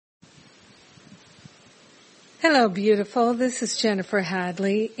Hello, beautiful. This is Jennifer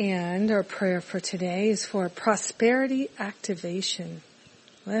Hadley, and our prayer for today is for prosperity activation.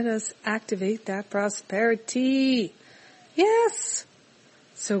 Let us activate that prosperity. Yes!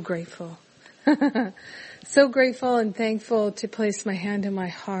 So grateful. So grateful and thankful to place my hand in my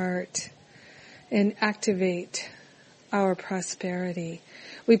heart and activate our prosperity.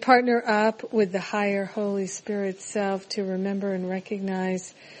 We partner up with the higher Holy Spirit self to remember and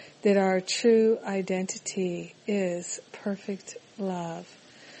recognize that our true identity is perfect love.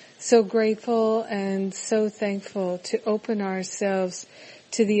 So grateful and so thankful to open ourselves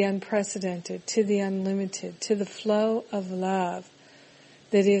to the unprecedented, to the unlimited, to the flow of love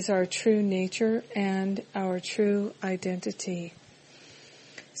that is our true nature and our true identity.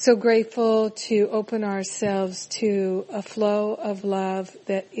 So grateful to open ourselves to a flow of love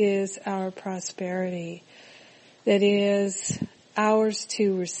that is our prosperity, that is ours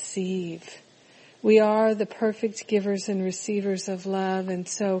to receive. We are the perfect givers and receivers of love, and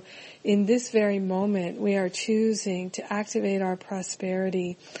so in this very moment we are choosing to activate our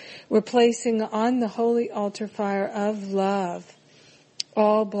prosperity. We're placing on the holy altar fire of love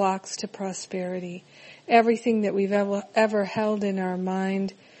all blocks to prosperity. Everything that we've ever held in our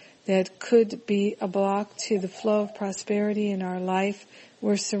mind that could be a block to the flow of prosperity in our life,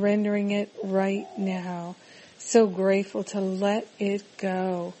 we're surrendering it right now. So grateful to let it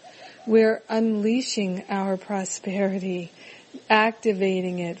go. We're unleashing our prosperity,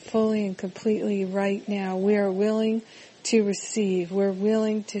 activating it fully and completely right now. We are willing to receive. We're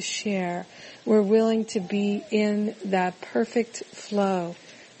willing to share. We're willing to be in that perfect flow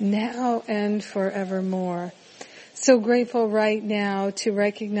now and forevermore. So grateful right now to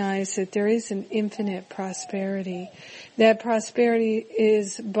recognize that there is an infinite prosperity. That prosperity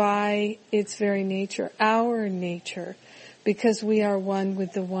is by its very nature, our nature, because we are one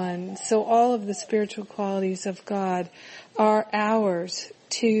with the one. So all of the spiritual qualities of God are ours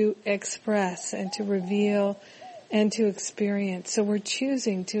to express and to reveal and to experience. So we're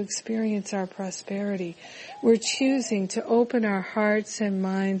choosing to experience our prosperity. We're choosing to open our hearts and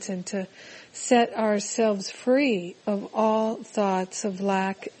minds and to set ourselves free of all thoughts of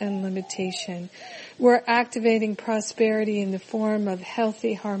lack and limitation. We're activating prosperity in the form of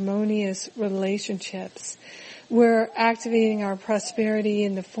healthy, harmonious relationships. We're activating our prosperity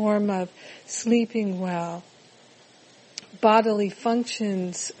in the form of sleeping well, bodily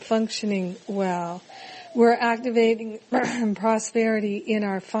functioning well. We're activating prosperity in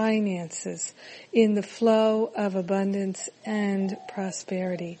our finances, in the flow of abundance and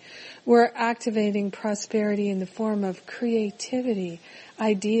prosperity. We're activating prosperity in the form of creativity,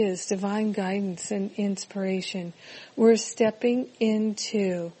 ideas, divine guidance, and inspiration. We're stepping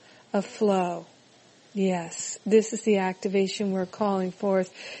into a flow. Yes, this is the activation we're calling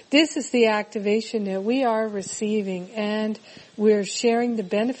forth. This is the activation that we are receiving, and we're sharing the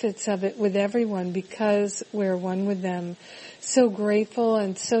benefits of it with everyone because we're one with them. So grateful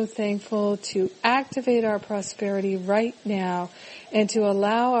and so thankful to activate our prosperity right now and to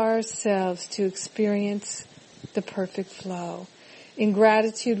allow ourselves to experience the perfect flow. In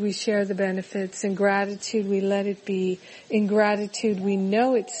gratitude, we share the benefits. In gratitude, we let it be. In gratitude, we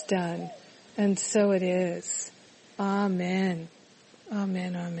know it's done. And so it is. Amen.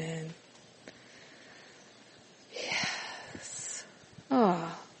 Amen, amen. Yes.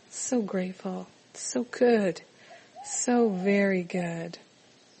 Oh, so grateful. So good. So very good.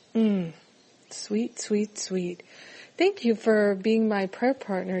 Sweet, sweet, sweet. Thank you for being my prayer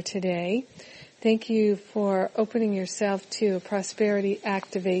partner today. Thank you for opening yourself to a prosperity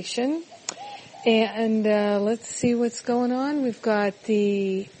activation. And let's see what's going on. We've got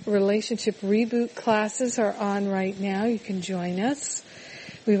the relationship reboot classes are on right now. You can join us.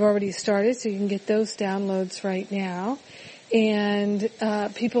 We've already started, so you can get those downloads right now. And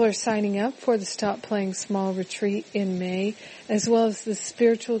people are signing up for the Stop Playing Small retreat in May, as well as the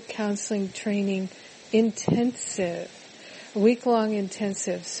spiritual counseling training intensive, a week-long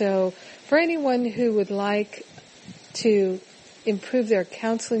intensive. So for anyone who would like to improve their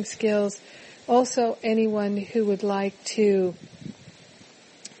counseling skills, also anyone who would like to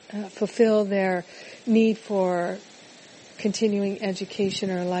fulfill their need for continuing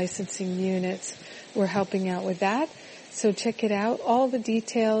education or licensing units, we're helping out with that. So check it out. All the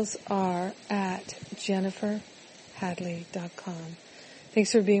details are at jenniferhadley.com.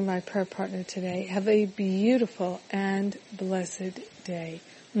 Thanks for being my prayer partner today. Have a beautiful and blessed day.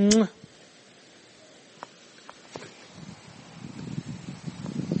 Mwah.